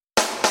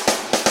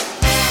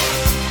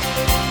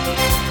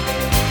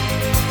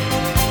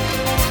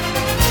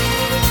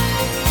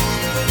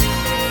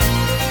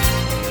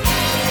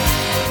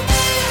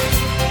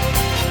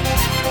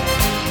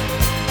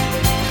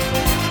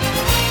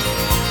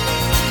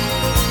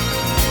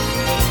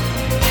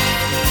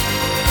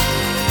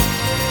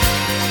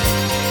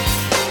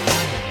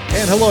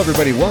Hello,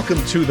 everybody.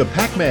 Welcome to the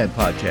PAC-Man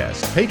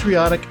Podcast,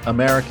 Patriotic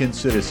American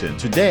Citizen.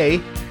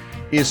 Today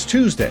is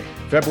Tuesday,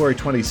 February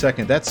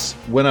 22nd. That's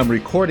when I'm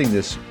recording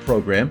this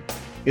program.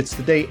 It's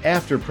the day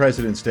after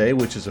President's Day,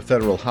 which is a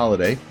federal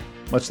holiday,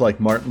 much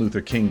like Martin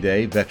Luther King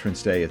Day,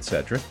 Veterans Day,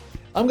 etc.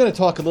 I'm going to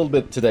talk a little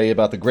bit today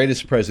about the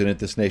greatest president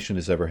this nation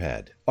has ever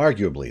had,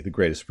 arguably the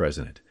greatest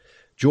president,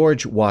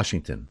 George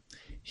Washington.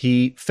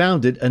 He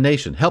founded a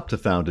nation, helped to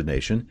found a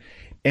nation,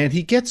 and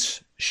he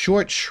gets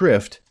short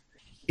shrift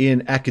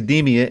in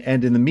academia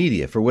and in the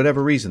media for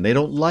whatever reason. They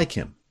don't like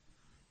him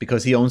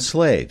because he owned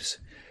slaves.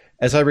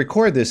 As I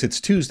record this,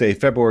 it's Tuesday,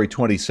 February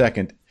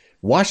 22nd,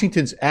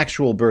 Washington's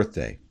actual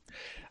birthday.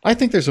 I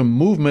think there's a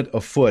movement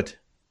afoot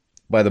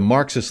by the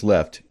Marxist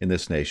left in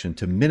this nation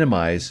to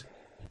minimize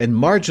and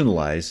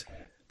marginalize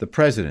the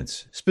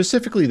presidents,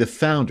 specifically the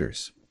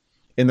founders,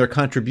 in their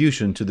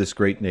contribution to this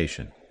great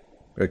nation.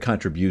 Or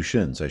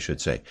contributions, I should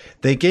say.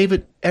 They gave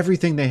it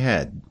everything they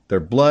had,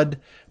 their blood,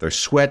 their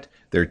sweat,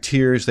 their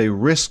tears. They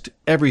risked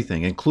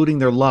everything, including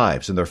their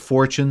lives and their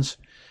fortunes.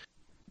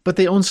 But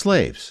they owned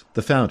slaves,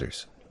 the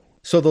founders.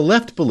 So the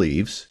left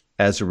believes,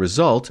 as a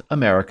result,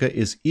 America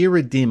is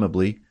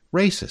irredeemably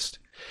racist.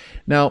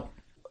 Now,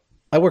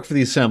 I work for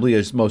the Assembly,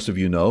 as most of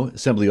you know.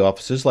 Assembly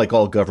offices, like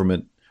all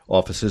government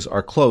offices,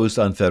 are closed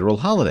on federal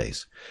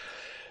holidays.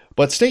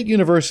 But state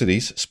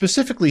universities,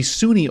 specifically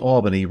SUNY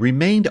Albany,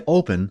 remained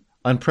open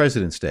on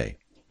President's Day.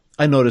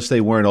 I noticed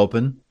they weren't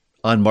open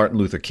on Martin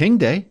Luther King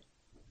Day.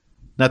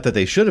 Not that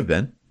they should have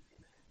been.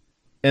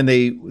 And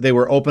they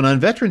were open on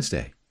Veterans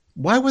Day.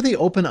 Why were they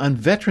open on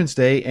Veterans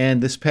Day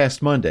and this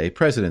past Monday,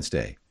 President's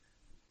Day?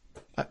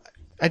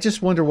 I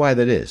just wonder why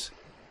that is.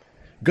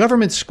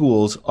 Government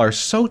schools are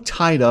so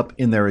tied up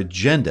in their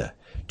agenda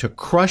to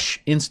crush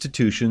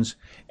institutions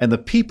and the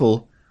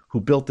people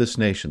who built this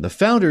nation. The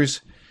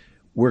founders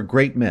were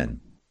great men.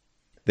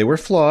 They were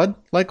flawed,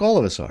 like all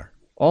of us are.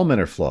 All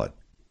men are flawed.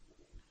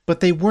 But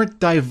they weren't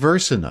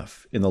diverse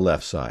enough in the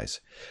left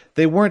size.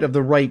 They weren't of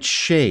the right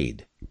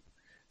shade.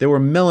 They were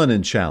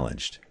melanin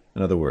challenged,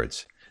 in other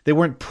words. They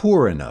weren't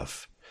poor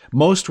enough.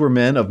 Most were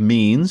men of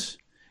means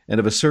and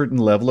of a certain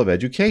level of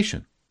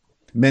education.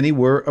 Many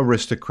were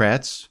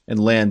aristocrats and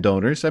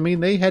landowners. I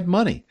mean, they had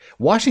money.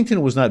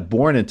 Washington was not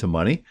born into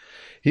money.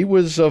 He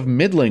was of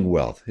middling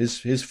wealth.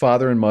 His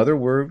father and mother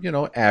were,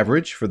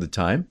 average for the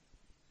time.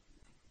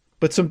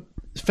 But some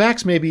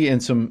facts maybe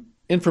and some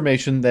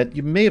information that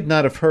you may have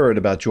not have heard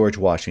about George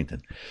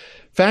Washington.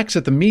 Facts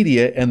that the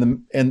media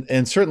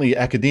and certainly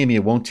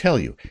academia won't tell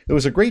you. There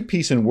was a great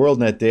piece in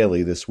WorldNet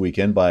Daily this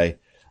weekend by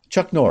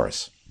Chuck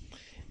Norris.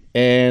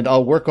 And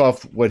I'll work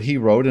off what he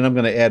wrote, and I'm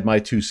going to add my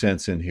 2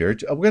 cents in here.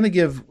 I'm going to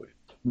give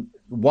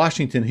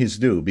Washington his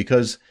due,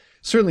 because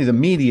certainly the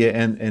media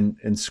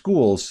and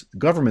schools,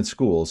 government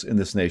schools in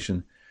this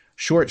nation,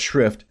 short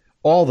shrift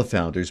all the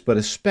founders, but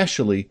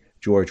especially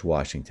George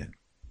Washington.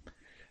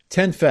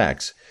 10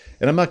 facts,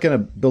 and I'm not going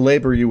to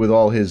belabor you with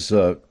all his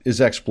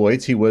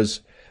exploits. He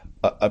was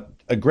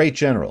a great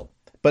general,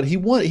 but he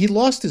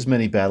lost as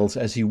many battles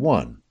as he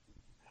won.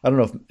 I don't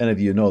know if any of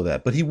you know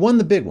that, but he won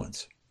the big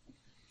ones.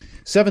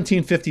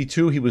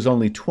 1752, he was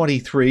only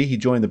 23. He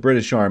joined the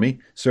British Army,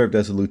 served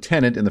as a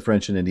lieutenant in the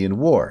French and Indian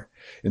War.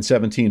 In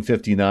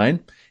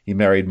 1759, he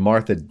married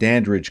Martha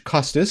Dandridge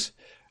Custis,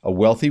 a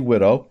wealthy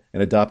widow,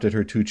 and adopted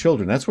her 2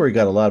 children. That's where he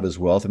got a lot of his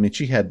wealth. I mean,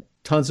 she had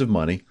tons of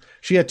money.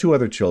 She had 2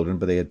 other children,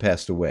 but they had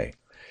passed away.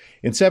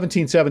 In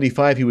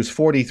 1775, he was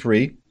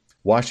 43.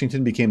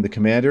 Washington became the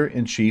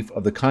commander-in-chief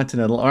of the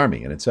Continental Army,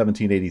 and in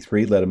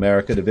 1783 led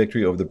America to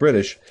victory over the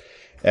British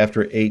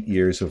after 8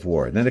 years of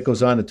war. And then it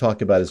goes on to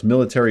talk about his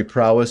military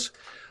prowess.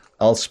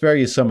 I'll spare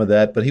you some of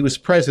that, but he was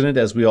president,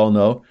 as we all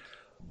know,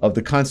 of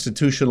the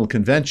Constitutional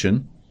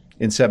Convention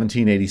in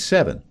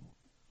 1787.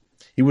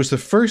 He was the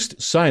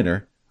first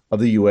signer of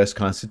the U.S.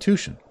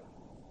 Constitution.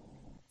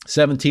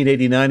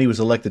 1789, he was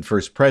elected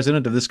first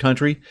president of this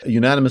country,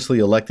 unanimously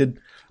elected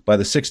by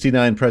the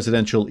 69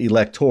 presidential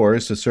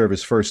electors to serve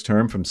his first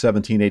term from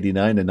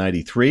 1789 to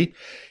 93.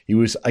 He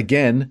was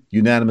again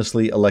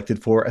unanimously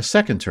elected for a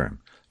second term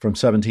from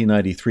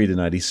 1793 to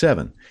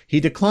 97. He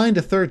declined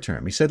a third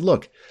term. He said,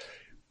 look,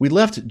 we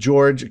left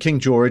King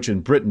George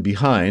and Britain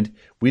behind.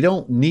 We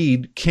don't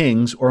need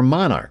kings or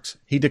monarchs.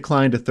 He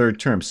declined a third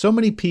term. So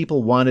many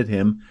people wanted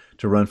him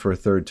to run for a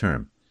third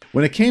term.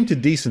 When it came to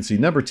decency,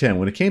 number 10,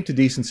 when it came to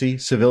decency,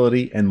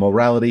 civility, and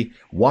morality,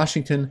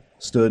 Washington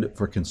stood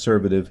for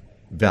conservative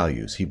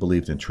values. He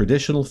believed in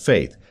traditional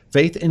faith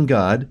in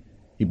God.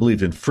 He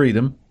believed in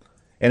freedom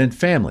and in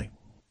family.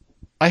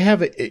 I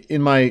have it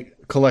in my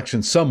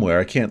collection somewhere.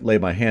 I can't lay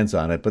my hands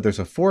on it, but there's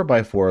a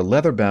 4x4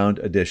 leather-bound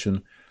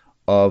edition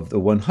of the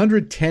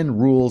 110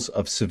 Rules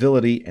of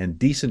Civility and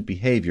Decent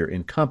Behavior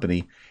in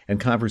Company and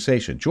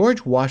Conversation.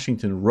 George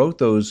Washington wrote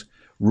those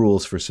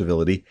rules for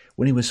civility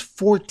when he was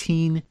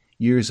 14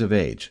 years of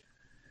age.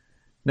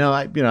 Now,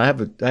 I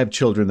have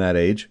children that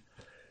age,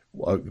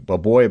 a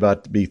boy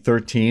about to be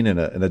 13 and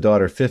a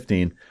daughter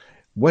 15.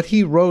 What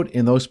he wrote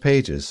in those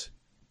pages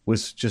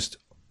was just,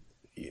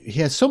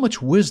 he had so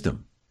much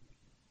wisdom,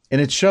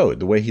 and it showed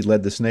the way he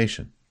led this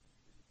nation.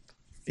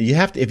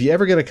 if you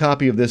ever get a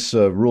copy of this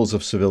Rules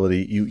of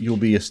Civility, you'll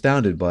be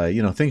astounded by,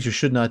 things you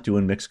should not do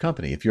in mixed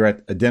company. If you're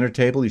at a dinner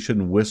table, you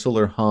shouldn't whistle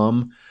or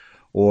hum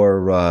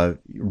or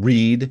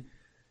read.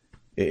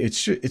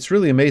 It's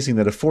really amazing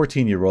that a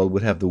 14-year-old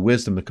would have the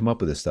wisdom to come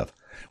up with this stuff.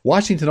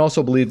 Washington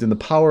also believed in the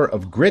power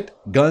of grit,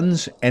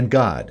 guns, and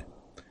God.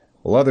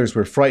 While others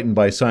were frightened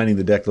by signing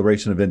the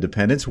Declaration of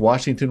Independence,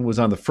 Washington was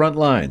on the front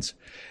lines,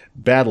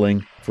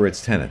 battling for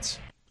its tenets.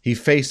 He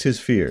faced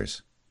his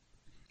fears,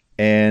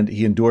 and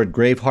he endured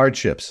grave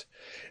hardships,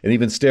 and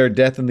even stared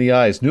death in the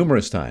eyes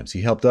numerous times.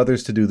 He helped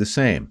others to do the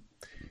same.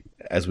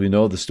 As we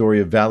know, the story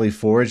of Valley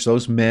Forge,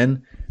 those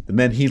men, the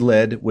men he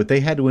led, what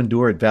they had to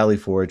endure at Valley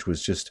Forge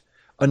was just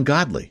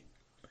ungodly.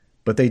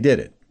 But they did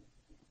it.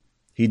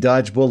 He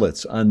dodged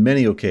bullets on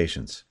many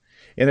occasions.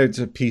 And there's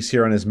a piece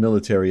here on his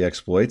military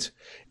exploits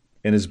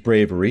and his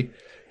bravery.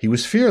 He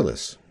was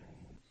fearless.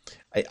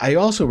 I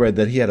also read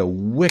that he had a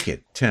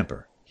wicked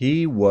temper.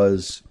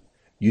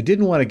 You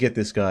didn't want to get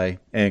this guy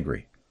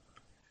angry.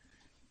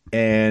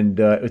 And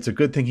it's a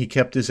good thing he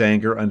kept his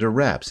anger under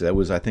wraps.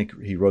 I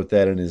think he wrote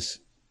that in his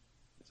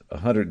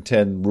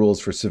 110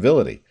 Rules for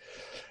Civility.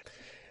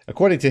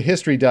 According to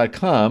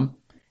History.com,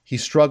 he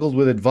struggled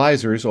with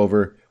advisors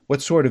over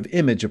what sort of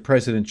image a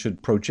president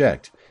should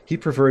project. He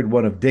preferred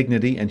one of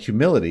dignity and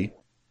humility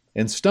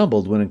and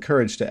stumbled when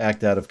encouraged to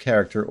act out of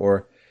character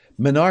or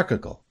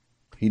monarchical.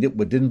 He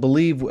didn't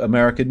believe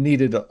America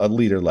needed a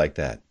leader like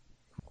that.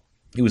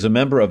 He was a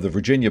member of the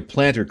Virginia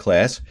planter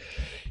class.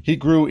 He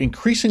grew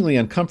increasingly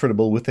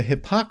uncomfortable with the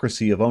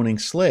hypocrisy of owning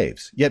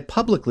slaves. Yet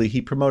publicly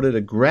he promoted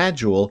a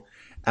gradual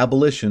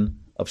abolition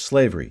of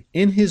slavery.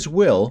 In his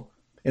will,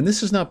 and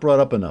this is not brought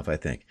up enough, I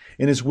think,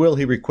 in his will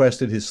he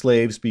requested his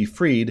slaves be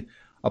freed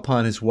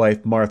upon his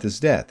wife Martha's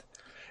death.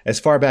 As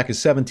far back as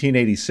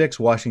 1786,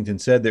 Washington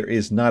said, "There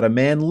is not a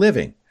man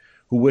living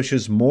who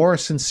wishes more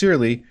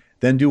sincerely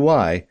than do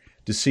I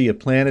to see a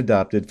plan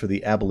adopted for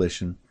the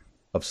abolition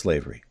of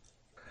slavery."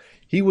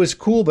 He was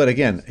cool, but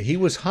again, he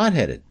was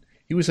hot-headed.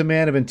 He was a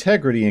man of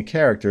integrity and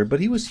character, but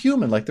he was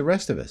human like the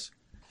rest of us.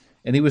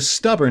 And he was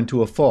stubborn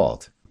to a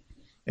fault.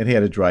 And he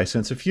had a dry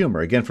sense of humor.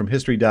 Again, from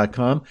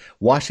History.com,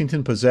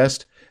 Washington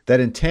possessed that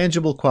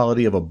intangible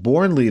quality of a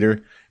born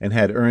leader and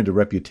had earned a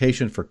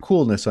reputation for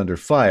coolness under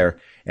fire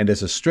and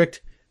as a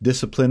strict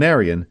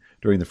disciplinarian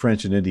during the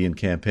French and Indian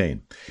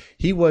Campaign.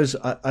 He was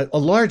a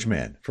large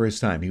man for his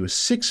time. He was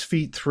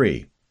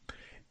 6'3",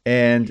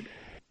 and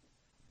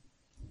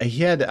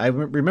I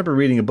remember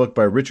reading a book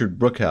by Richard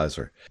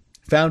Brookhouser,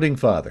 Founding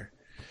Father.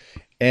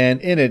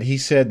 And in it, he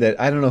said that,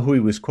 I don't know who he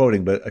was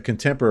quoting, but a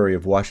contemporary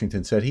of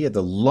Washington said he had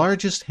the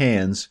largest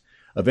hands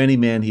of any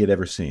man he had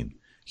ever seen.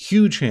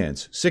 Huge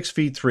hands,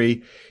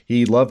 6'3".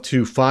 He loved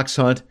to fox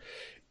hunt,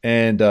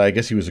 and I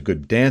guess he was a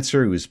good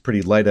dancer. He was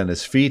pretty light on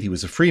his feet. He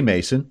was a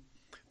Freemason,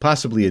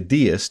 possibly a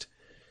deist.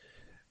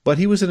 But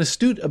he was an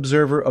astute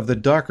observer of the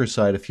darker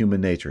side of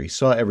human nature. He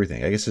saw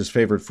everything. I guess his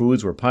favorite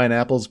foods were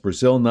pineapples,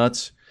 Brazil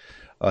nuts.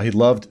 He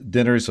loved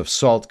dinners of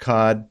salt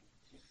cod.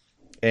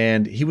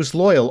 And he was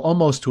loyal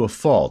almost to a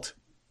fault.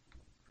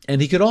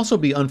 And he could also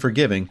be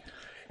unforgiving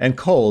and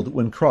cold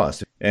when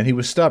crossed. And he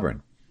was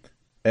stubborn.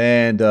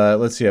 And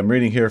let's see, I'm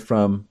reading here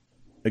from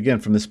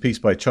this piece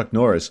by Chuck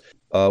Norris.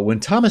 When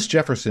Thomas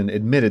Jefferson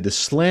admitted to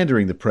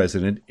slandering the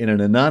president in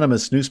an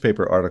anonymous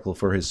newspaper article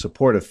for his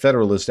support of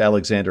Federalist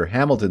Alexander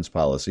Hamilton's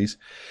policies,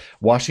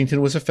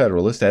 Washington was a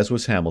Federalist, as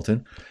was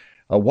Hamilton.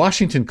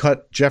 Washington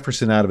cut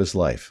Jefferson out of his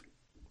life.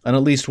 On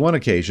at least one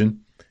occasion,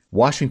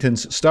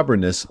 Washington's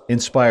stubbornness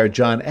inspired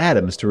John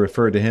Adams to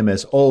refer to him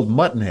as Old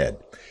Muttonhead.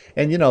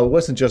 And, it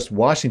wasn't just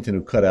Washington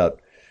who cut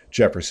out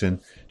Jefferson.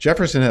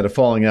 Jefferson had a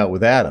falling out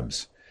with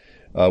Adams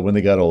when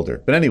they got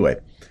older. But anyway,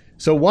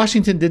 so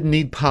Washington didn't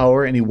need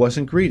power and he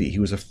wasn't greedy. He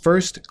was a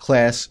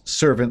first-class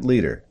servant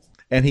leader.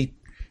 And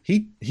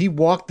he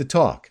walked the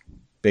talk,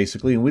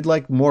 basically, and we'd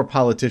like more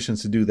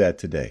politicians to do that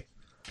today.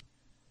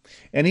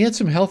 And he had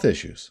some health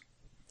issues.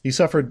 He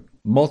suffered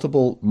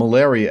multiple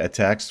malaria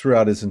attacks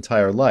throughout his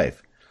entire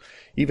life.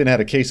 He even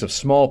had a case of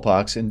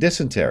smallpox and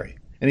dysentery,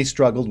 and he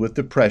struggled with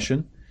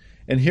depression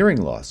and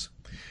hearing loss.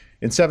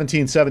 In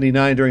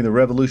 1779, during the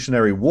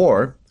Revolutionary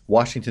War,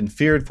 Washington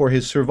feared for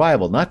his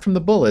survival, not from the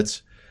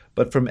bullets,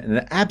 but from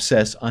an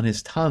abscess on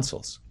his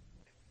tonsils.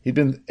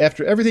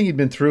 After everything he'd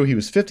been through, he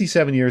was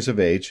 57 years of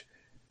age.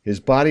 His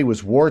body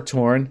was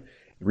war-torn,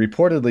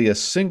 reportedly a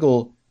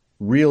single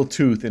real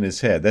tooth in his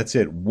head. That's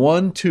it,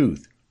 one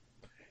tooth.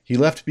 He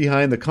left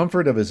behind the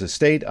comfort of his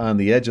estate on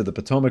the edge of the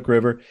Potomac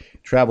River,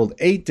 traveled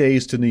 8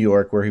 days to New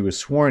York, where he was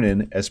sworn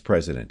in as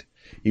president.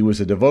 He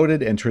was a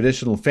devoted and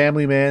traditional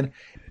family man.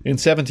 In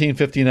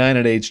 1759,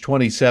 at age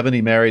 27,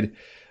 he married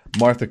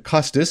Martha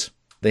Custis.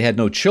 They had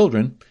no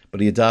children,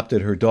 but he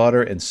adopted her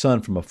daughter and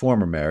son from a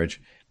former marriage.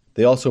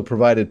 They also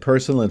provided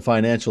personal and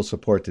financial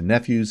support to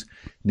nephews,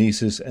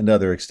 nieces, and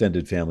other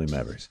extended family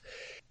members.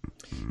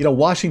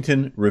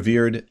 Washington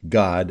revered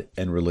God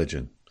and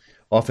religion,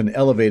 often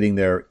elevating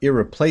their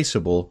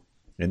irreplaceable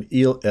and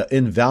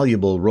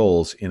invaluable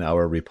roles in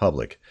our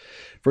republic.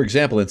 For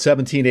example, in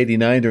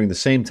 1789, during the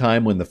same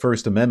time when the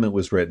First Amendment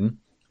was written,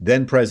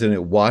 Then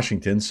President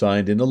Washington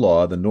signed into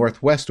law the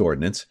Northwest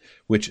Ordinance,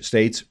 which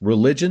states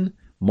religion,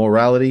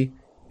 morality,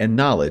 and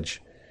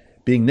knowledge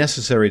being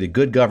necessary to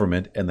good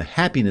government and the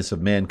happiness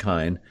of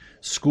mankind,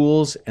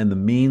 schools and the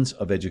means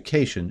of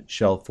education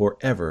shall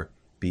forever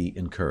be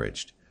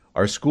encouraged.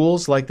 Are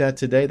schools like that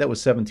today? That was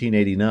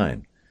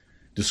 1789.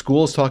 Do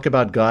schools talk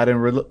about God and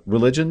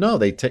religion? No,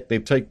 they've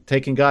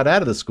taken God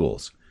out of the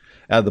schools,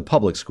 out of the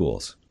public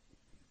schools.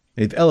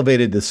 They've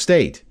elevated the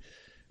state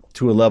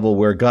to a level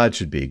where God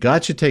should be.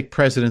 God should take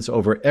precedence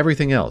over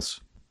everything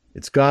else.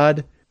 It's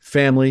God,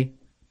 family,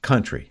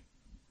 country.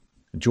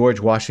 George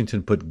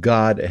Washington put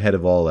God ahead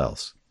of all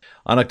else.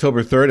 On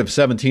October 3rd of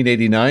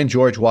 1789,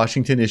 George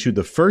Washington issued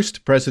the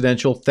first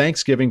presidential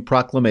Thanksgiving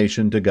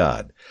proclamation to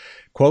God.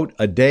 Quote,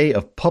 a day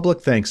of public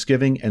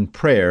thanksgiving and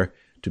prayer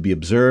to be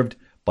observed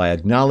by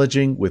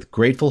acknowledging with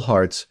grateful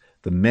hearts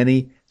the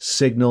many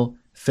signal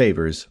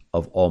favors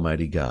of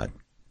Almighty God.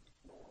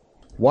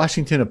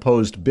 Washington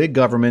opposed big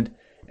government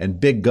and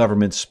big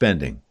government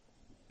spending.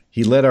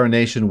 He led our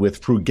nation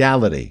with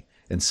frugality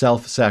and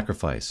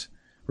self-sacrifice,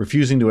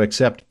 refusing to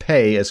accept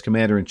pay as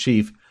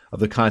commander-in-chief of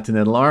the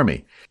Continental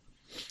Army.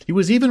 He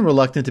was even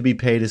reluctant to be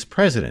paid as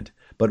president,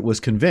 but was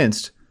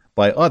convinced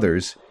by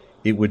others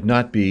it would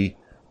not be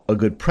a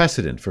good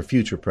precedent for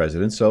future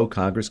presidents, so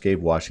Congress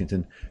gave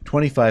Washington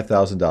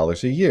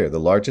 $25,000 a year, the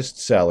largest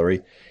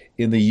salary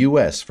in the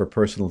U.S. for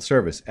personal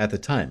service at the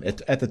time.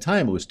 At the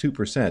time, it was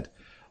 2%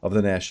 of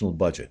the national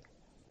budget.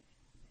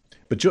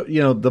 But,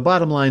 the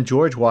bottom line,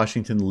 George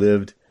Washington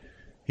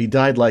he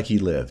died like he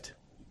lived,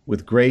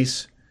 with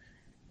grace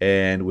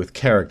and with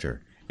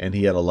character, and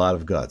he had a lot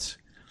of guts.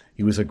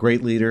 He was a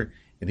great leader,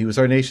 and he was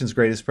our nation's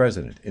greatest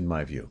president, in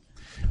my view.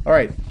 All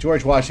right,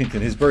 George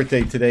Washington, his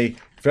birthday today,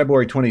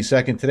 February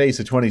 22nd. Today's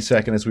the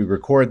 22nd as we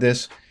record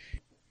this.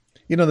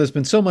 There's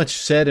been so much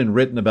said and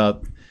written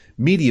about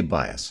media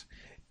bias,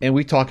 and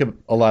we talk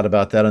a lot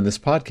about that on this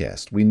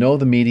podcast. We know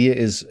the media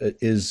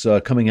is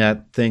coming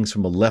at things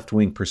from a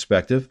left-wing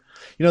perspective.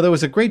 There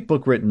was a great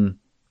book written,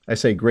 I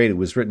say great, it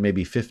was written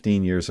maybe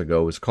 15 years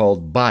ago. It was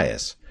called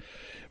Bias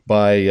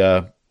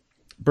by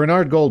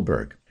Bernard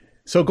Goldberg.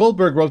 So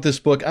Goldberg wrote this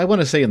book, I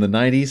want to say in the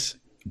 90s,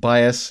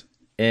 Bias,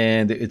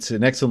 and it's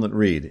an excellent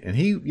read. And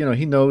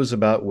he knows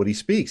about what he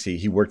speaks.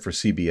 He worked for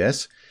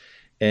CBS,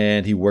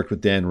 and he worked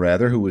with Dan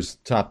Rather, who was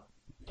top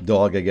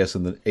dog, I guess,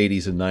 in the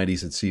 80s and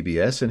 90s at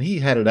CBS. And he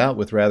had it out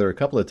with Rather a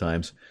couple of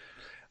times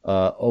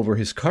over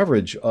his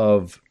coverage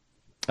of,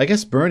 I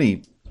guess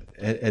Bernie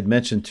had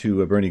mentioned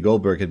to, Bernie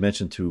Goldberg had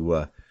mentioned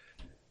to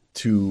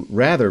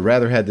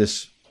Rather had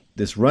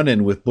this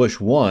run-in with Bush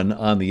 1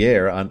 on the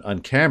air, on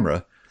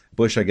camera.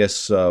 Bush, I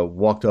guess,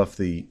 walked off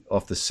the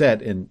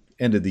set and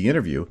ended the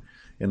interview,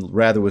 and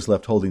Rather was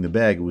left holding the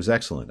bag. It was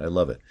excellent. I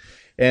love it.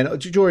 And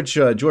George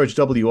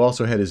W.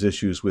 also had his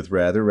issues with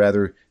Rather.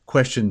 Rather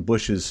questioned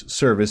Bush's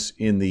service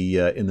in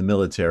the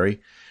military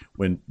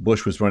when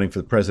Bush was running for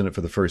the president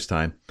for the first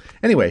time.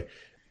 Anyway,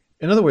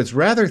 in other words,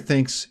 Rather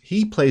thinks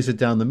he plays it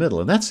down the middle,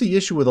 and that's the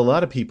issue with a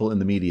lot of people in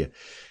the media.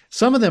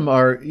 Some of them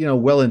are,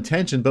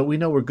 well-intentioned, but we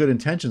know where good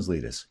intentions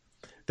lead us.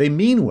 They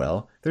mean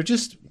well. They're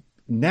just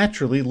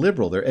naturally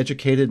liberal. They're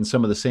educated in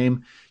some of the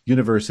same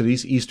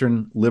universities,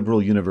 Eastern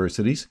liberal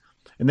universities,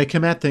 and they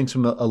come at things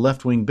from a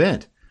left-wing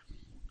bent.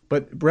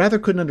 But Rather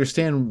couldn't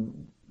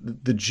understand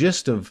the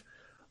gist of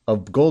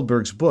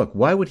Goldberg's book.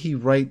 Why would he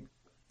write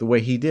the way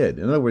he did?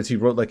 In other words, he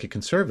wrote like a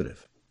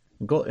conservative.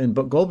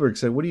 But Goldberg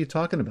said, what are you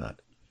talking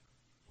about?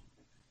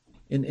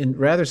 And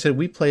Rather said,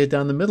 we play it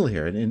down the middle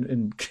here.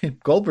 And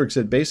Goldberg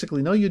said,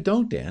 basically, no, you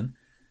don't, Dan.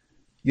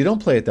 You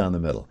don't play it down the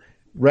middle.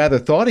 Rather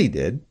thought he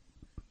did,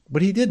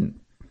 but he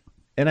didn't.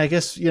 And I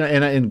guess,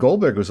 and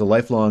Goldberg was a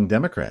lifelong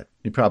Democrat.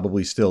 He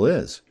probably still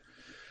is.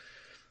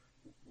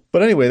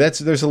 But anyway,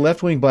 there's a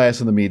left-wing bias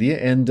in the media,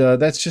 and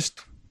that's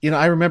just,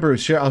 I remember,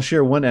 I'll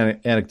share one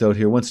anecdote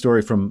here, one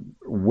story from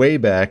way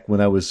back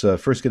when I was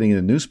first getting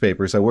into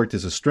newspapers. I worked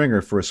as a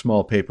stringer for a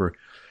small paper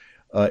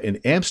in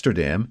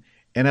Amsterdam,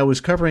 and I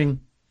was covering,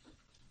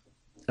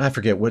 I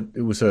forget what,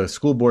 it was a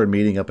school board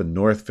meeting up in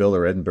Northville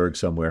or Edinburgh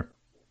somewhere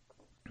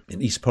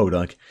in East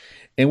Podunk.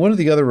 And one of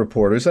the other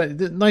reporters, a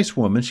nice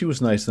woman, she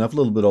was nice enough, a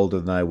little bit older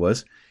than I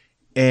was,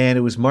 and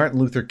it was Martin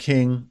Luther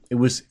King. It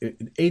was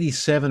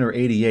 87 or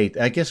 88.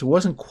 I guess it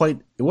wasn't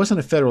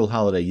a federal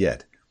holiday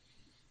yet.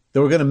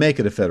 They were going to make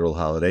it a federal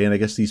holiday, and I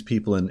guess these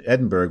people in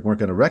Edinburgh weren't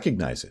going to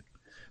recognize it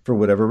for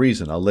whatever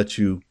reason. I'll let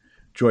you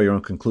draw your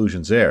own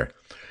conclusions there.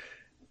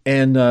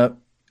 And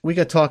we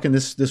got talking,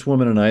 this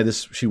woman and I,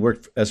 she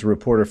worked as a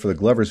reporter for the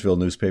Gloversville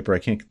newspaper. I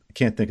can't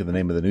think of the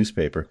name of the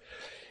newspaper.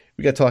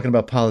 We got talking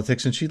about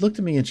politics, and she looked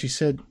at me and she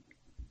said,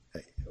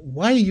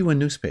 why are you in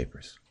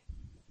newspapers?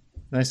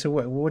 And I said,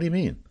 what do you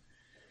mean?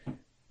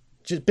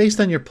 Just based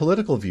on your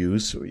political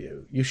views,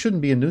 you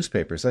shouldn't be in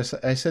newspapers.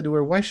 I said to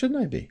her, why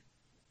shouldn't I be?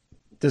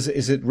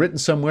 Is it written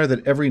somewhere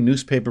that every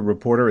newspaper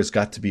reporter has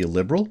got to be a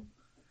liberal?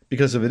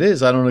 Because if it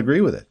is, I don't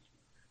agree with it.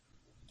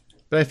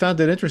 But I found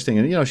it interesting.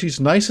 And, she's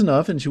nice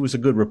enough and she was a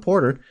good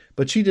reporter,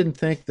 but she didn't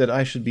think that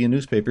I should be in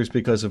newspapers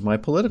because of my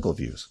political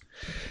views.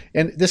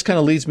 And this kind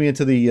of leads me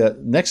into the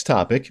next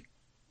topic.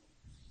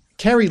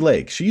 Kari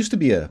Lake, she used to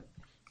be a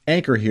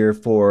anchor here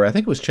for, I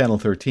think it was Channel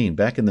 13,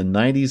 back in the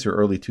 90s or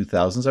early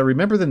 2000s. I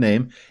remember the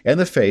name and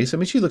the face. I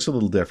mean, she looks a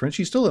little different.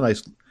 She's still a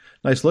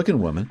nice-looking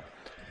woman.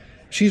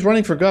 She's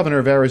running for governor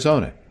of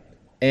Arizona,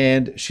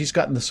 and she's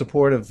got the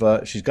support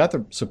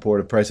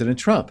of President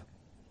Trump.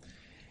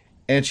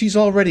 And she's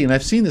already, and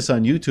I've seen this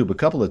on YouTube a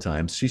couple of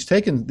times, she's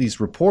taken these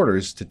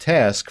reporters to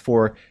task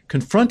for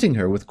confronting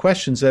her with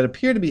questions that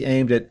appear to be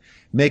aimed at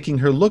making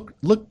her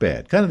look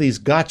bad, kind of these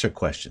gotcha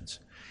questions.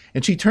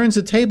 And she turns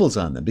the tables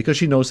on them because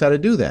she knows how to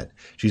do that.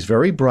 She's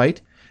very bright,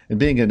 and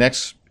being an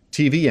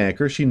ex-TV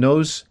anchor, she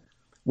knows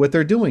what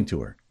they're doing to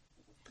her.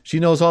 She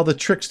knows all the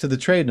tricks to the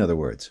trade, in other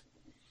words.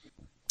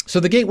 So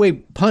the Gateway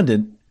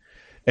Pundit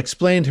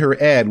explained her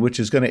ad, which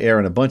is going to air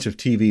on a bunch of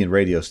TV and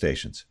radio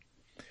stations.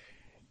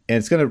 And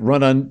it's going to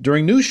run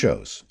during news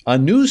shows,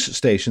 on news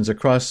stations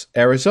across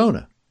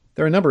Arizona.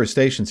 There are a number of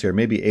stations here,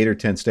 maybe 8 or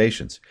 10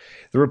 stations.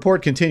 The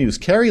report continues,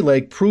 Kari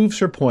Lake proves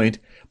her point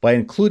by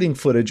including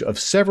footage of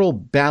several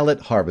ballot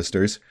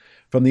harvesters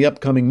from the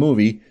upcoming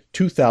movie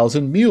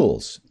 2,000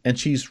 Mules, and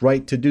she's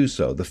right to do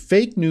so. The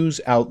fake news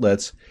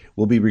outlets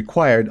will be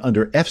required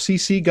under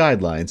FCC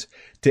guidelines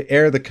to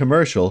air the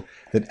commercial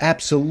that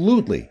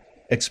absolutely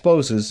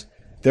exposes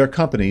their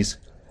companies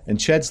and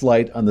sheds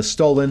light on the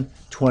stolen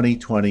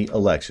 2020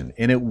 election.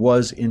 And it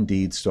was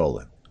indeed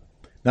stolen.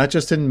 Not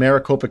just in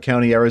Maricopa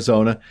County,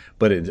 Arizona,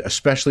 but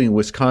especially in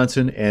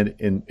Wisconsin and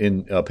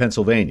in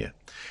Pennsylvania.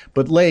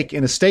 But Lake,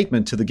 in a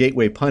statement to the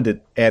Gateway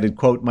Pundit, added,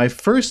 quote, my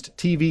first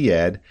TV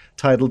ad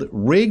titled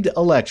Rigged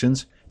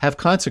Elections Have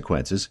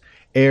Consequences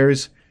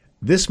airs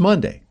this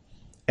Monday,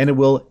 and it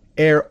will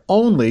air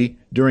only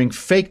during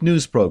fake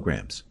news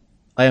programs.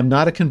 I am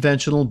not a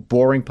conventional,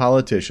 boring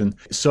politician,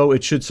 so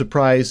it should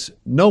surprise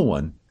no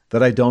one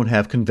that I don't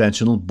have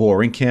conventional,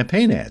 boring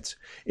campaign ads.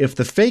 If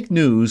the fake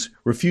news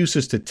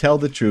refuses to tell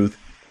the truth,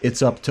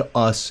 it's up to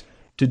us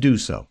to do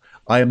so.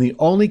 I am the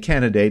only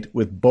candidate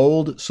with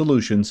bold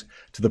solutions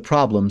to the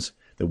problems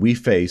that we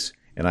face,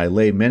 and I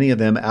lay many of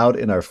them out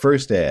in our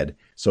first ad,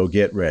 so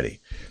get ready.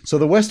 So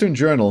the Western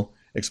Journal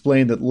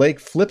explained that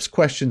Lake flips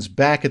questions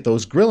back at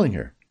those grilling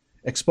her,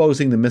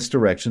 exposing the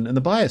misdirection and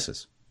the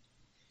biases.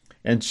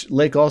 And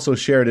Lake also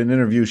shared an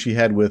interview she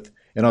had with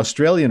an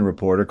Australian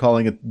reporter,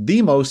 calling it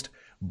the most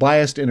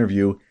biased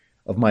interview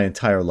of my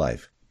entire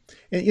life.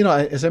 And,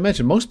 as I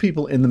mentioned, most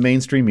people in the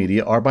mainstream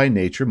media are by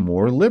nature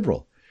more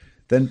liberal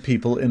than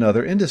people in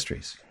other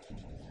industries.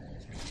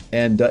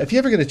 And if you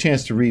ever get a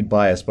chance to read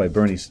Bias by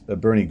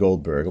Bernie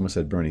Goldberg, I almost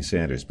said Bernie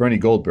Sanders, Bernie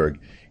Goldberg,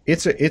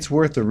 it's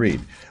worth the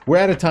read. We're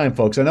out of time,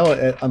 folks. I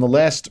know on the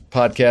last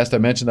podcast I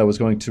mentioned I was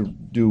going to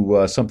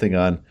do something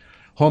on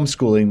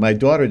homeschooling. My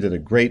daughter did a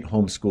great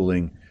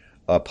homeschooling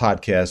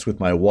podcast with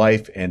my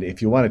wife, and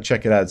if you want to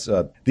check it out, it's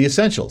The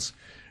Essentials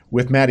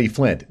with Maddie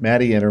Flint.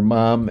 Maddie and her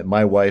mom, and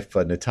my wife,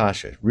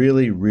 Natasha.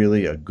 Really,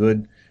 really a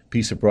good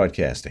piece of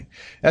broadcasting.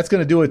 That's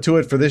going to do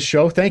it for this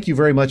show. Thank you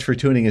very much for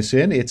tuning us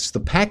in. It's the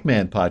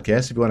PAC-Man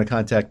Podcast. If you want to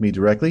contact me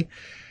directly,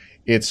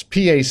 it's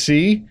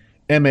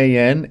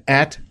PACMAN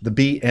at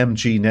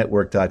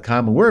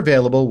thebmgnetwork.com. And we're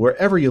available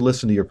wherever you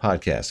listen to your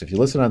podcasts. If you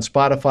listen on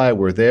Spotify,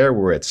 we're there.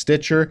 We're at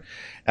Stitcher,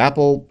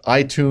 Apple,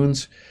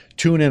 iTunes,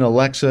 TuneIn,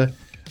 Alexa,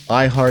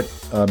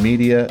 iHeart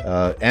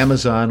Media,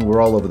 Amazon.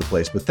 We're all over the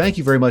place. But thank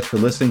you very much for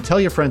listening.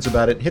 Tell your friends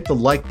about it. Hit the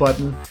like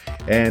button.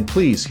 And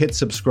please hit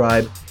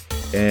subscribe.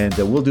 And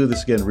we'll do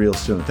this again real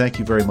soon. Thank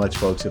you very much,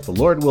 folks. If the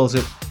Lord wills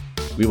it,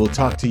 we will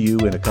talk to you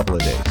in a couple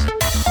of days.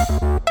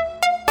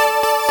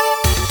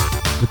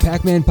 The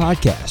PAC-Man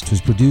Podcast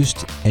was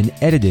produced and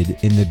edited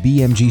in the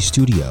BMG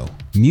studio.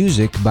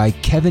 Music by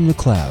Kevin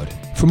MacLeod.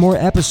 For more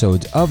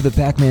episodes of the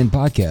PAC-Man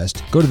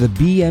Podcast, go to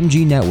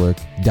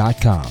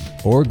thebmgnetwork.com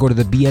or go to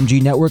the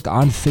BMG Network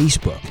on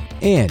Facebook.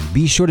 And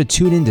be sure to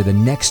tune in to the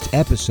next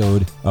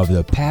episode of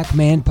the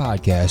PAC-Man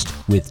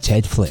Podcast with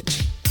Ted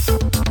Flint.